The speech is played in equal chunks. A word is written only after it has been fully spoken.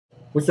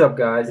What's up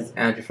guys, it's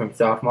Andrew from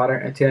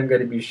softModder, and today I'm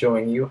going to be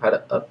showing you how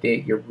to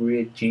update your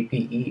rooted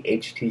GPE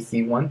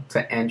HTC One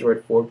to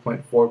Android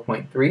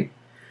 4.4.3.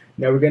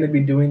 Now we're going to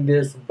be doing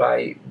this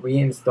by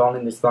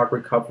reinstalling the stock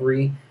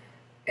recovery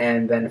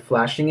and then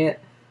flashing it.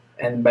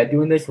 And by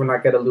doing this, we're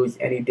not going to lose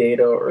any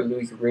data or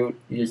lose root.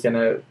 You're just going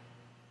to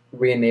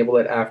re-enable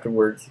it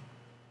afterwards.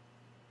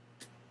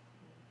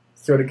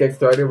 So to get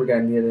started, we're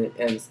going to need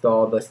to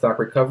install the stock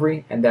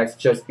recovery, and that's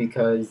just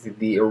because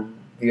the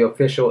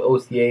official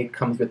OTA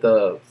comes with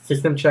a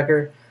system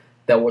checker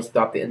that will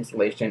stop the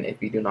installation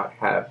if you do not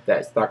have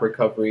that stock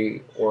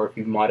recovery or if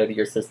you've modded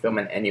your system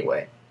in any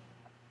way.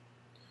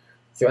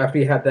 So after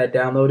you have that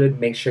downloaded,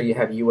 make sure you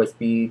have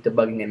USB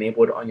debugging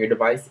enabled on your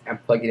device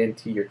and plug it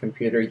into your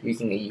computer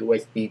using a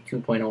USB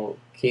 2.0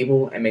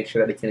 cable, and make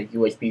sure that it's in a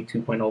USB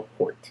 2.0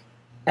 port.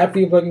 After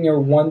you're plugging your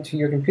one to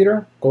your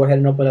computer, go ahead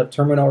and open up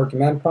terminal or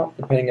command prompt,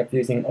 depending if you're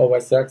using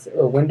OS X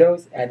or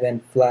Windows, and then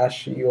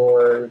flash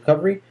your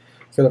recovery.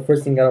 So the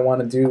first thing that I want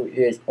to do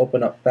is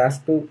open up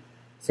fastboot.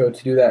 So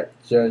to do that,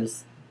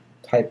 just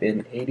type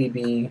in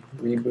ADB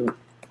reboot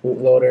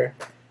bootloader,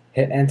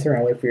 hit enter,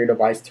 and wait for your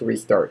device to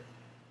restart.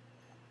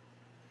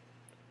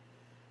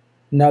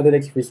 Now that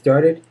it's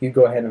restarted, you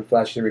go ahead and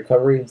flash the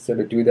recovery. So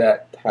to do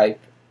that, type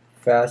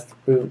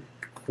fastboot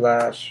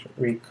flash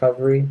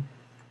recovery,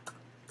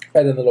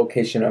 and then the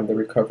location of the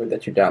recovery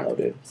that you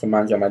downloaded. So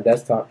mine's on my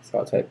desktop, so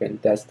I'll type in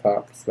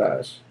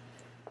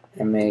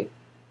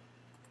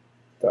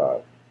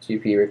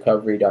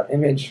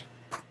desktop/m8.gprecovery.image,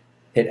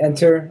 hit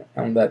enter,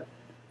 and let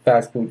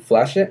fastboot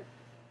flash it.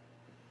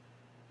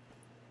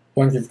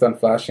 Once it's done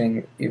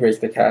flashing, erase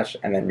the cache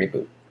and then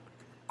reboot.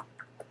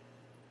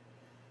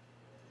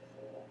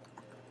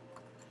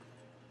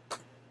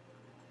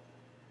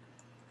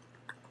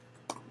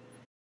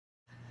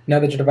 Now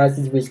that your device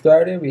is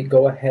restarted, we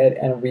go ahead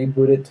and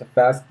reboot it to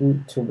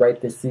fastboot to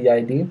write the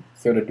CID.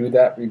 So to do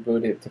that,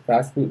 reboot it to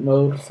fastboot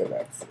mode. So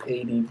that's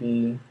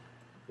ADB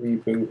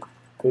reboot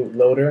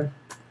bootloader.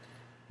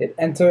 Hit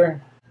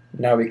enter.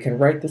 Now we can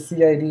write the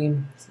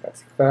CID. So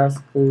that's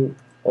fastboot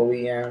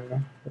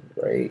OEM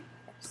write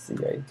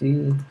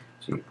CID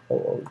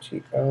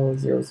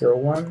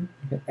GOOGL001.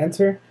 Hit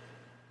enter.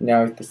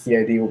 Now the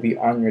CID will be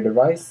on your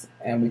device,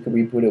 and we can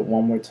reboot it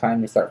one more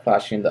time to start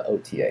flashing the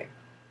OTA.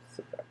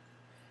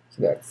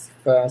 So that's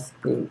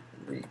fastboot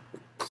reboot.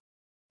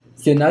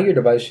 So now your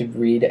device should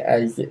read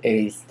as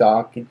a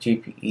stock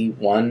GPE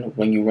One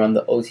when you run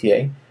the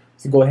OTA.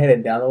 So go ahead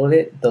and download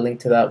it. The link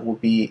to that will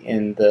be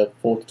in the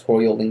full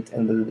tutorial linked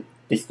in the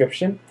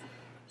description.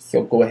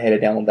 So go ahead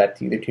and download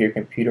that either to your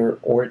computer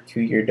or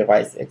to your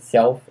device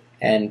itself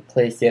and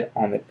place it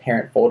on the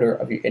parent folder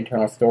of your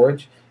internal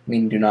storage,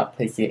 meaning do not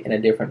place it in a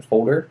different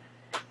folder,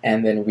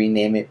 and then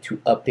rename it to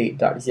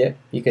update.zip.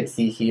 You can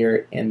see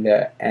here in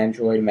the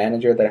Android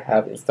manager that I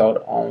have installed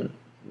on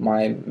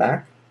my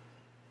Mac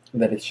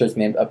that it's just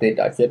named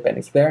update.zip, and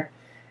it's there.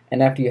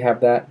 And after you have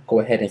that,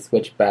 go ahead and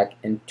switch back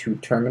into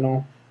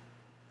terminal,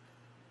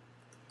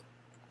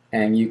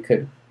 and you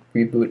could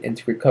reboot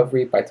into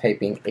recovery by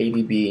typing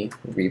ADB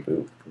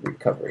reboot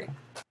recovery.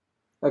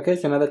 Okay,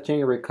 so now that you're in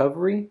your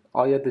recovery,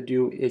 all you have to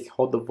do is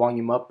hold the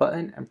volume up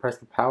button and press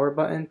the power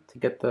button to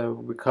get the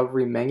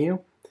recovery menu.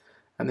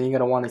 And then you're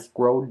going to want to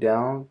scroll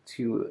down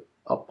to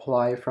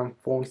apply from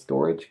phone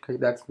storage, because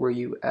that's where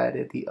you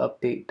added the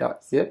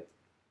update.zip.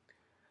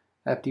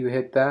 After you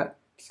hit that,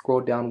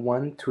 scroll down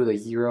one to the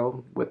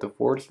 0 with the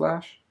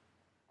 /,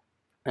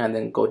 and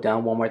then go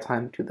down one more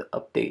time to the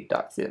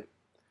update.zip.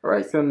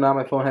 Alright, so now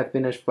my phone has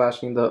finished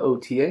flashing the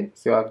OTA,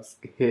 so I've just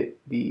hit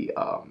the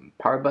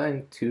power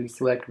button to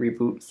select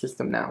reboot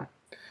system now.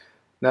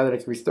 Now that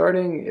it's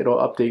restarting, it'll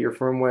update your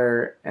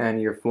firmware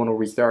and your phone will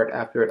restart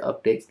after it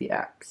updates the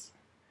apps.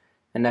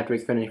 And after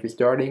it's finished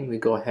restarting, we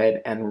go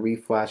ahead and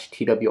reflash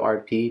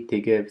TWRP to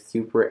give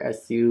Super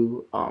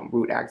SU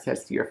root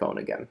access to your phone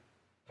again.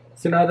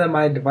 So now that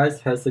my device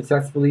has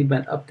successfully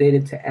been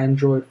updated to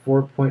Android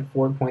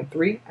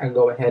 4.4.3, I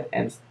go ahead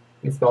and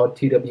install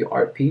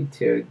TWRP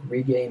to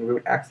regain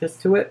root access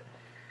to it.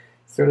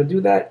 So to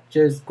do that,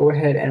 just go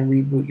ahead and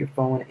reboot your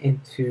phone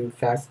into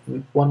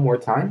fastboot one more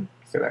time.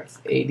 So that's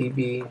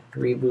ADB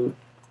reboot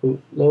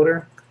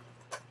bootloader.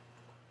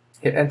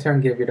 Hit enter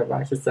and give your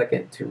device a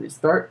second to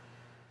restart.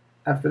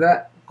 After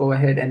that, go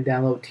ahead and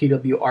download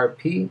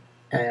TWRP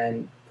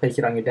and place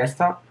it on your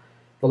desktop.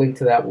 The link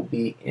to that will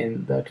be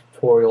in the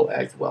tutorial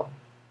as well.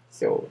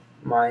 So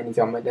mine is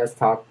on my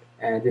desktop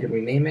and I didn't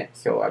rename it,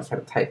 so I just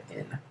had to type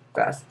in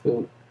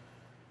fastboot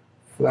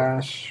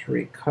flash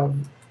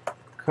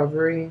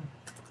recovery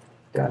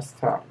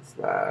desktop /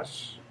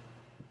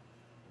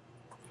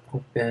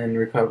 open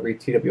recovery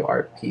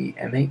TWRP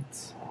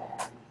M8.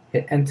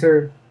 Hit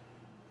enter.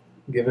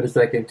 Give it a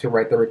second to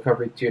write the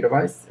recovery to your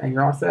device, and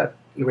you're all set.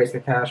 Erase the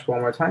cache one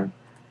more time.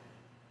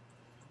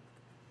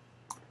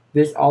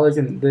 This all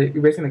isn't, the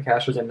erasing the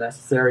cache isn't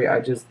necessary.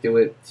 I just do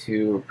it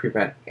to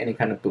prevent any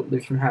kind of boot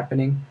loops from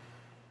happening.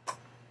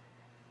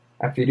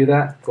 After you do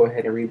that, go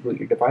ahead and reboot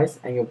your device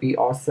and you'll be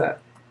all set.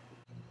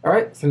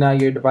 Alright, so now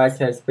your device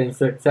has been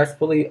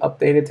successfully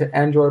updated to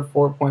Android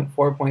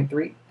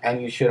 4.4.3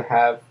 and you should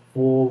have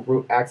full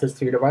root access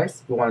to your device.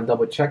 If you want to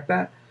double check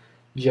that,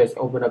 just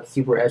open up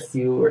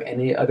SuperSU or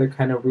any other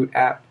kind of root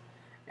app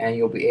and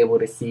you'll be able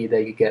to see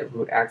that you get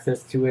root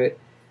access to it.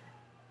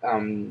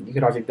 You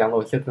can also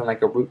download something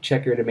like a root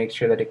checker to make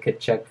sure that it could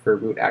check for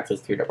root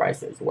access to your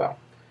device as well.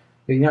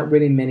 There's not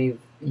really many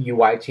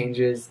UI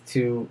changes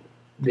to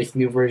this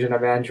new version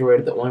of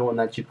Android. The only one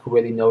that you could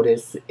really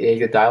notice is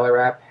the dialer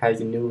app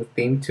has a new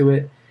theme to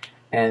it.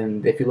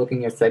 And if you look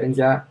in your settings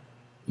app,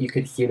 you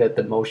could see that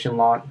the motion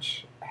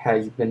launch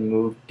has been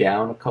moved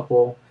down a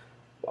couple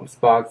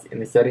spots in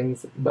the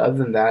settings. But other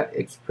than that,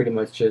 it's pretty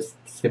much just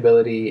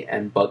stability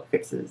and bug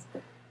fixes.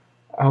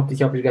 I hope this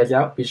helps you guys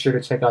out. Be sure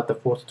to check out the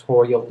full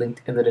tutorial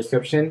linked in the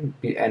description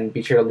and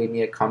be sure to leave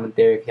me a comment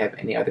there if you have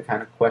any other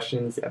kind of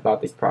questions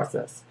about this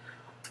process.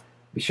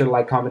 Be sure to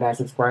like, comment, and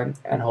subscribe,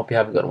 and hope you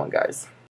have a good one, guys.